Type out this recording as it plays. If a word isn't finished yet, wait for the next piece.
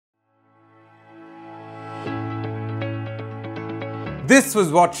This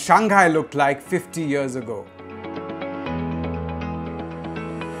was what Shanghai looked like 50 years ago.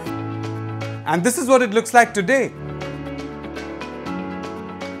 And this is what it looks like today.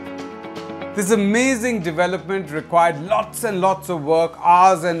 This amazing development required lots and lots of work,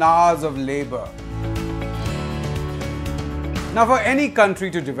 hours and hours of labor. Now, for any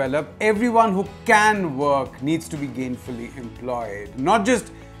country to develop, everyone who can work needs to be gainfully employed. Not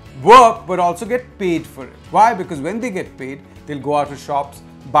just work, but also get paid for it. Why? Because when they get paid, they'll go out to shops,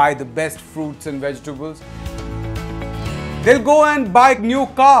 buy the best fruits and vegetables. They'll go and buy new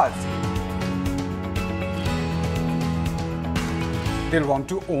cars. They'll want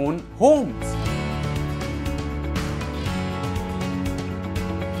to own homes.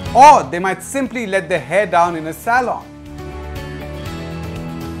 Or they might simply let their hair down in a salon.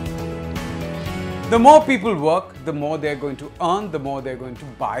 The more people work, the more they're going to earn, the more they're going to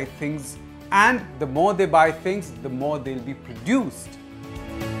buy things. And the more they buy things, the more they'll be produced.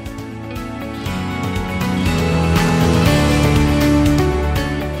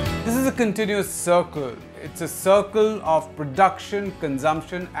 This is a continuous circle. It's a circle of production,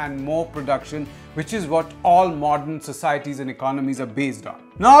 consumption, and more production, which is what all modern societies and economies are based on.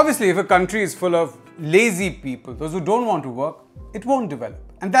 Now, obviously, if a country is full of lazy people, those who don't want to work, it won't develop.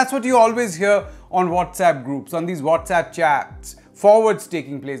 And that's what you always hear on WhatsApp groups, on these WhatsApp chats, forwards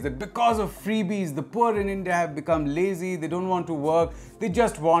taking place, that because of freebies, the poor in India have become lazy, they don't want to work, they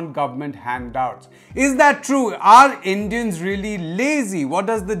just want government handouts. Is that true? Are Indians really lazy? What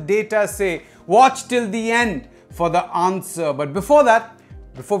does the data say? Watch till the end for the answer. But before that,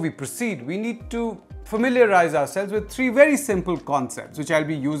 before we proceed, we need to familiarize ourselves with three very simple concepts, which I'll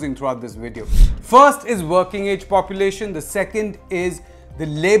be using throughout this video. First is working age population, the second is the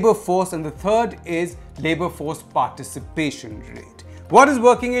labor force, and the third is labor force participation rate. What is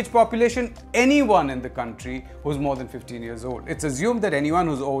working age population? Anyone in the country who's more than 15 years old. It's assumed that anyone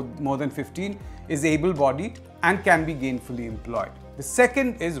who's more than 15 is able-bodied and can be gainfully employed. The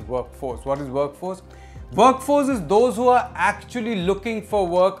second is workforce. What is workforce? Workforce is those who are actually looking for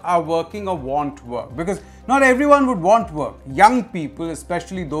work, are working or want work. Because not everyone would want work. Young people,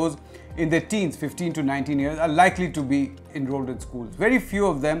 especially those in their teens, 15 to 19 years, are likely to be enrolled in schools. Very few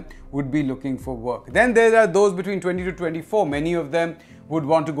of them would be looking for work. Then there are those between 20 to 24. Many of them would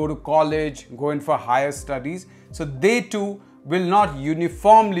want to go to college, go in for higher studies. So they too will not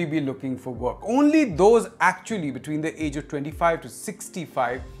uniformly be looking for work. Only those actually between the age of 25 to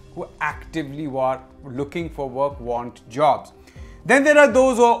 65 who actively are looking for work want jobs. Then there are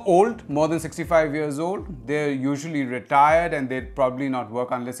those who are old, more than 65 years old. They're usually retired and they'd probably not work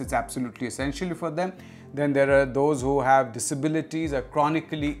unless it's absolutely essential for them. Then there are those who have disabilities, are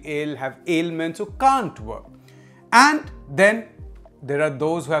chronically ill, have ailments, who can't work. And then there are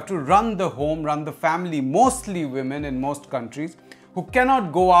those who have to run the home, run the family, mostly women in most countries, who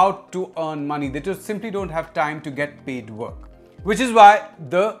cannot go out to earn money. They just simply don't have time to get paid work. Which is why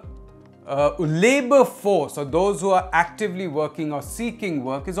the labor force, or those who are actively working or seeking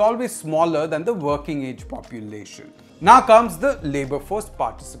work, is always smaller than the working age population. Now comes the labor force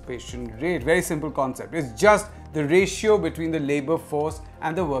participation rate. Very simple concept. It's just the ratio between the labor force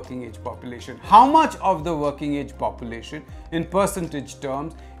and the working age population. How much of the working age population in percentage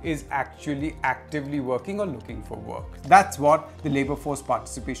terms is actually actively working or looking for work? That's what the labor force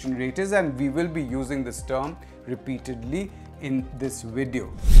participation rate is, and we will be using this term repeatedly in this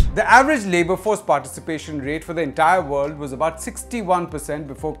video. The average labor force participation rate for the entire world was about 61%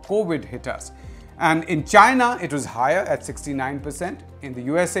 before COVID hit us. And in China, it was higher at 69%. In the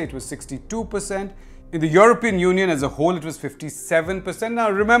USA, it was 62%. In the European Union as a whole, it was 57%. Now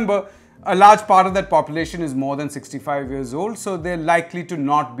remember, a large part of that population is more than 65 years old, so they're likely to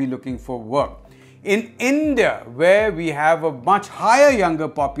not be looking for work. In India, where we have a much higher younger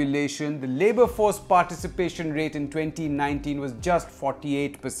population, the labor force participation rate in 2019 was just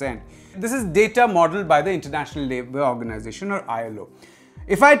 48%. This is data modeled by the International Labour Organization, or ILO.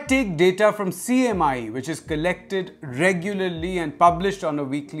 If I take data from CMIE, which is collected regularly and published on a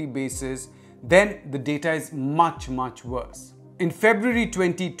weekly basis, then the data is much, much worse. In February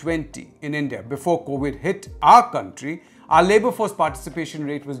 2020 in India, before COVID hit our country, our labor force participation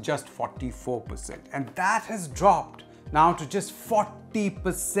rate was just 44%, and that has dropped now to just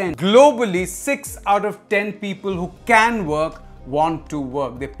 40%. Globally, 6 out of 10 people who can work want to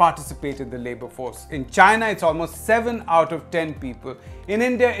work. They participate in the labor force. In China, it's almost 7 out of 10 people. In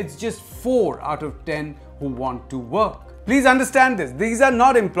India, it's just 4 out of 10 who want to work. Please understand this. These are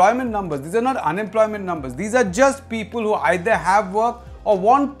not employment numbers. These are not unemployment numbers. These are just people who either have work or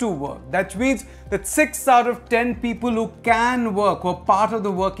want to work. That means that 6 out of 10 people who can work, who are part of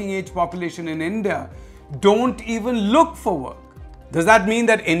the working age population in India, don't even look for work. Does that mean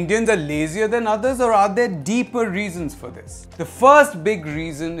that Indians are lazier than others, or are there deeper reasons for this? The first big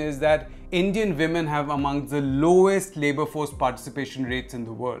reason is that Indian women have among the lowest labor force participation rates in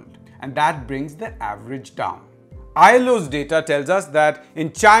the world, and that brings the average down. ILO's data tells us that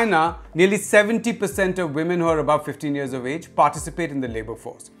in China, nearly 70% of women who are above 15 years of age participate in the labor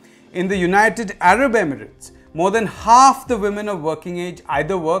force. In the United Arab Emirates, more than half the women of working age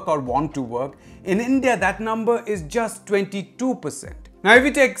either work or want to work. In India, that number is just 22%. Now, if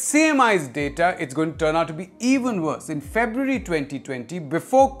we take CMI's data, it's going to turn out to be even worse. In February 2020,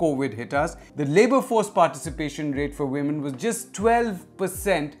 before COVID hit us, the labor force participation rate for women was just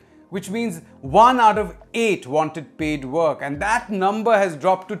 12%, which means 1 out of 8 wanted paid work, and that number has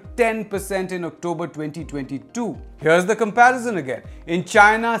dropped to 10% in October 2022. Here's the comparison again. In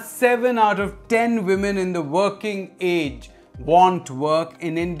China, 7 out of 10 women in the working age want work.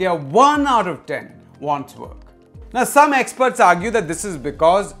 In India, 1 out of 10 wants work. Now, some experts argue that this is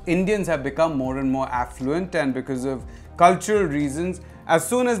because Indians have become more and more affluent, and because of cultural reasons, as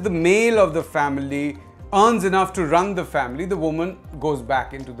soon as the male of the family earns enough to run the family, the woman goes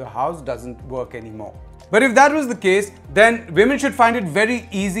back into the house, doesn't work anymore. But if that was the case, then women should find it very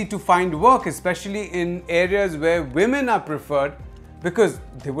easy to find work, especially in areas where women are preferred, because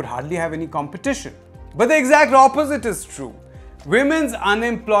they would hardly have any competition. But the exact opposite is true. Women's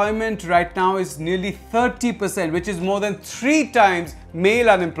unemployment right now is nearly 30%, which is more than 3 times male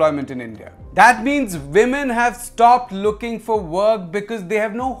unemployment in India. That means women have stopped looking for work because they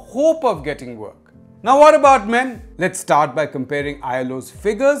have no hope of getting work. Now, what about men? Let's start by comparing ILO's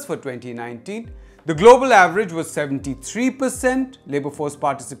figures for 2019. The global average was 73% labor force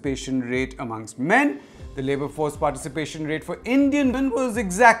participation rate amongst men. The labor force participation rate for Indian men was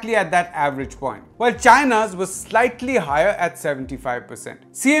exactly at that average point, while China's was slightly higher at 75%.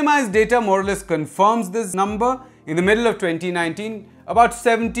 CMI's data more or less confirms this number. In the middle of 2019, about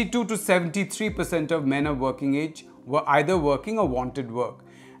 72 to 73% of men of working age were either working or wanted work.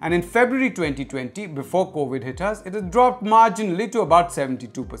 And in February 2020, before COVID hit us, it had dropped marginally to about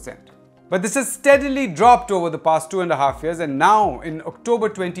 72%. But this has steadily dropped over the past 2.5 years, and now in October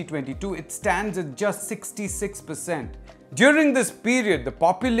 2022, it stands at just 66%. During this period, the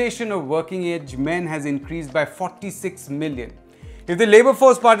population of working age men has increased by 46 million. If the labor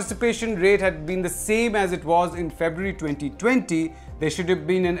force participation rate had been the same as it was in February 2020, there should have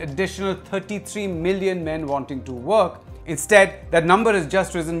been an additional 33 million men wanting to work. Instead, that number has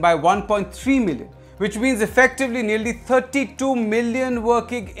just risen by 1.3 million, which means effectively nearly 32 million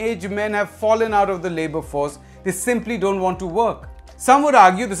working age men have fallen out of the labor force. They simply don't want to work. Some would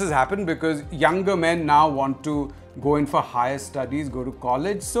argue this has happened because younger men now want to go in for higher studies, go to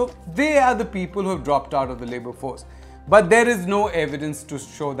college, so they are the people who have dropped out of the labor force. But there is no evidence to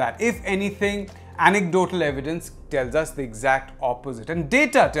show that. If anything, anecdotal evidence tells us the exact opposite, and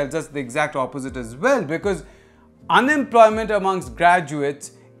data tells us the exact opposite as well, because unemployment amongst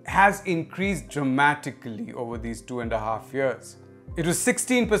graduates has increased dramatically over these 2.5 years. It was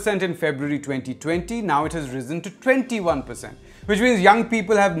 16% in February 2020, now it has risen to 21%, which means young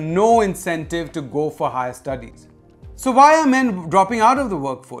people have no incentive to go for higher studies. So why are men dropping out of the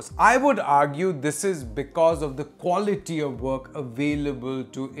workforce? I would argue this is because of the quality of work available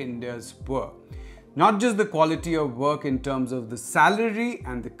to India's poor. Not just the quality of work in terms of the salary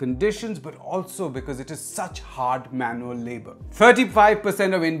and the conditions, but also because it is such hard manual labor.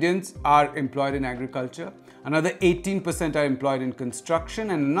 35% of Indians are employed in agriculture, another 18% are employed in construction,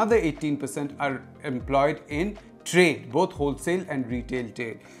 and another 18% are employed in trade, both wholesale and retail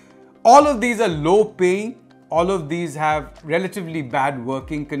trade. All of these are low paying, all of these have relatively bad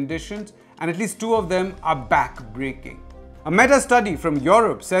working conditions, and at least 2 of them are back breaking. A meta-study from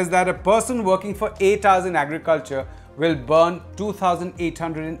Europe says that a person working for 8 hours in agriculture will burn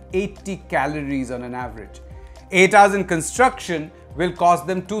 2,880 calories on an average. 8 hours in construction will cost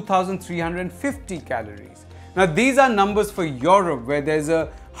them 2,350 calories. Now, these are numbers for Europe, where there's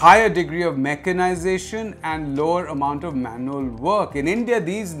a higher degree of mechanization and lower amount of manual work. In India,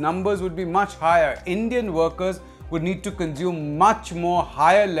 these numbers would be much higher. Indian workers would need to consume much more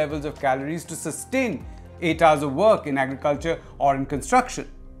higher levels of calories to sustain 8 hours of work in agriculture or in construction.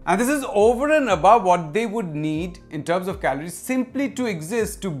 And this is over and above what they would need in terms of calories simply to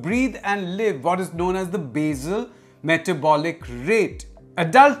exist, to breathe and live, what is known as the basal metabolic rate.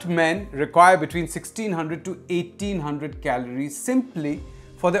 Adult men require between 1600 to 1800 calories simply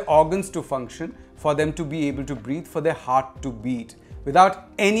for their organs to function, for them to be able to breathe, for their heart to beat, without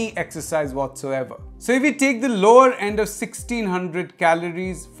any exercise whatsoever. So if we take the lower end of 1600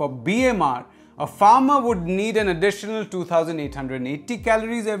 calories for BMR, A farmer would need an additional 2,880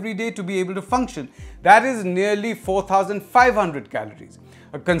 calories every day to be able to function. That is nearly 4,500 calories.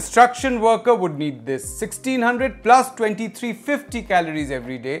 A construction worker would need this 1,600 plus 2,350 calories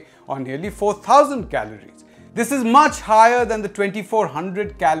every day, or nearly 4,000 calories. This is much higher than the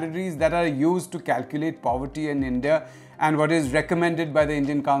 2,400 calories that are used to calculate poverty in India and what is recommended by the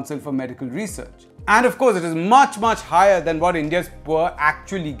Indian Council for Medical Research. And of course, it is much higher than what India's poor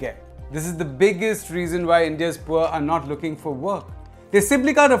actually get. This is the biggest reason why India's poor are not looking for work. They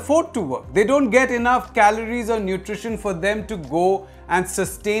simply can't afford to work. They don't get enough calories or nutrition for them to go and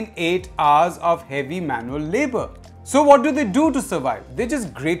sustain 8 hours of heavy manual labor. So what do they do to survive? They're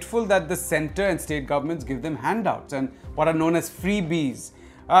just grateful that the center and state governments give them handouts and what are known as freebies.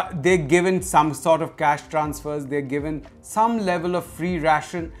 They're given some sort of cash transfers, they're given some level of free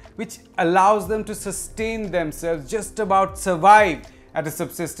ration, which allows them to sustain themselves, just about survive at a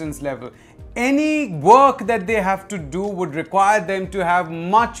subsistence level. Any work that they have to do would require them to have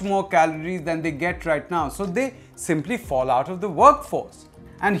much more calories than they get right now. So they simply fall out of the workforce.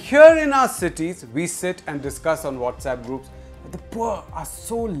 And here in our cities, we sit and discuss on WhatsApp groups. But the poor are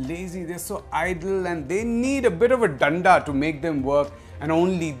so lazy, they're so idle, and they need a bit of a danda to make them work, and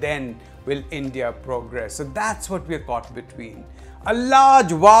only then will India progress. So that's what we're caught between. A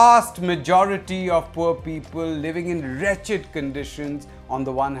large, vast majority of poor people living in wretched conditions on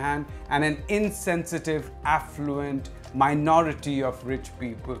the one hand, and an insensitive, affluent minority of rich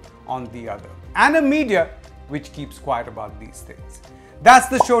people on the other. And a media which keeps quiet about these things. That's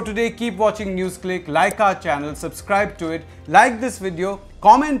the show today. Keep watching NewsClick, like our channel, subscribe to it, like this video,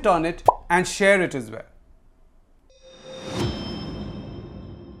 comment on it, and share it as well.